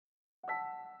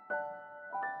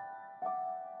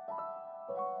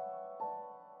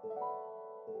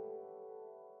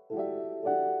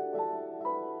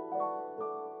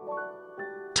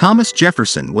Thomas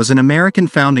Jefferson was an American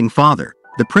founding father,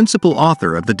 the principal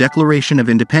author of the Declaration of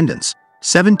Independence,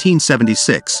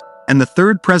 1776, and the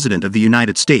third President of the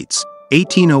United States,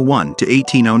 1801 to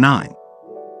 1809.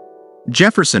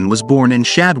 Jefferson was born in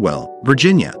Shadwell,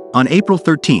 Virginia, on April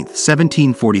 13,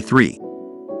 1743.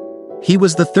 He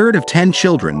was the third of 10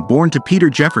 children born to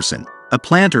Peter Jefferson, a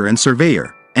planter and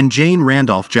surveyor, and Jane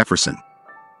Randolph Jefferson.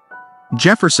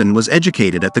 Jefferson was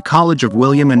educated at the College of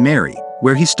William and Mary,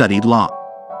 where he studied law.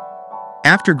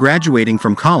 After graduating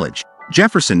from college,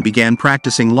 Jefferson began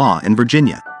practicing law in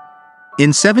Virginia. In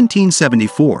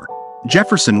 1774,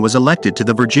 Jefferson was elected to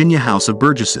the Virginia House of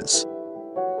Burgesses.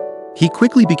 He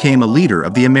quickly became a leader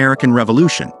of the American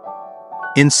Revolution.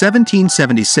 In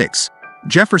 1776,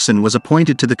 Jefferson was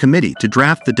appointed to the committee to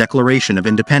draft the Declaration of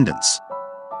Independence.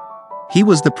 He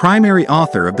was the primary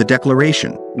author of the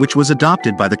Declaration, which was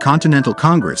adopted by the Continental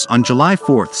Congress on July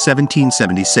 4,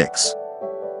 1776.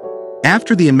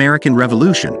 After the American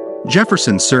Revolution,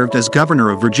 Jefferson served as governor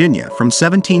of Virginia from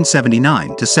 1779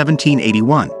 to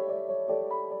 1781.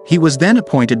 He was then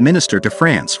appointed minister to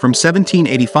France from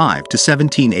 1785 to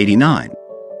 1789.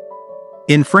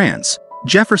 In France,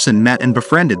 Jefferson met and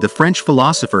befriended the French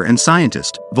philosopher and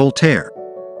scientist, Voltaire.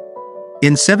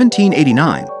 In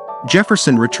 1789,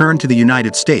 Jefferson returned to the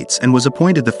United States and was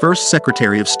appointed the first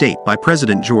Secretary of State by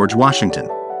President George Washington.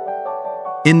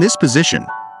 In this position,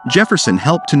 Jefferson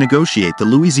helped to negotiate the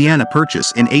Louisiana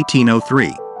Purchase in 1803.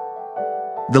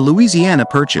 The Louisiana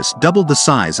Purchase doubled the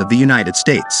size of the United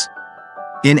States.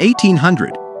 In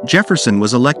 1800, Jefferson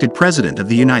was elected President of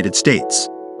the United States.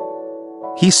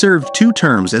 He served 2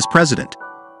 terms as president.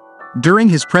 During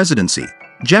his presidency,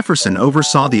 Jefferson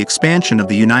oversaw the expansion of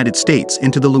the United States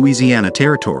into the Louisiana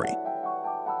Territory.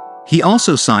 He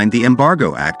also signed the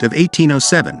Embargo Act of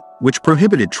 1807, which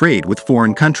prohibited trade with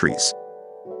foreign countries.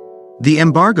 The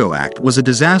Embargo Act was a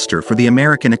disaster for the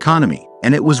American economy,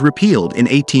 and it was repealed in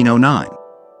 1809.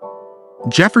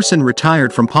 Jefferson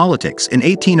retired from politics in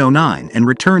 1809 and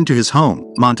returned to his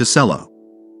home, Monticello.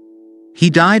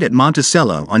 He died at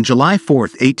Monticello on July 4,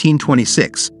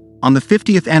 1826, on the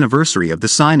 50th anniversary of the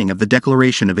signing of the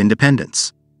Declaration of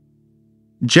Independence.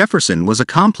 Jefferson was a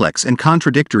complex and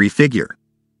contradictory figure.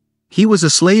 He was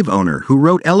a slave owner who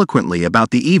wrote eloquently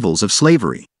about the evils of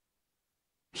slavery.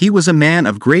 He was a man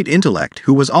of great intellect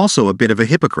who was also a bit of a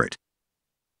hypocrite.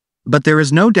 But there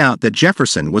is no doubt that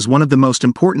Jefferson was one of the most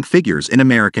important figures in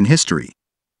American history.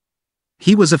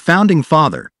 He was a founding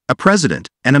father, a president,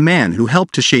 and a man who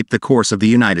helped to shape the course of the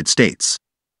United States.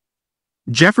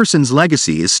 Jefferson's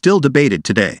legacy is still debated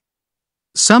today.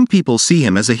 Some people see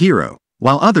him as a hero,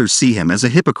 while others see him as a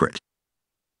hypocrite.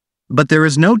 But there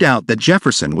is no doubt that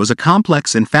Jefferson was a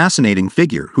complex and fascinating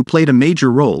figure who played a major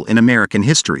role in American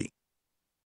history.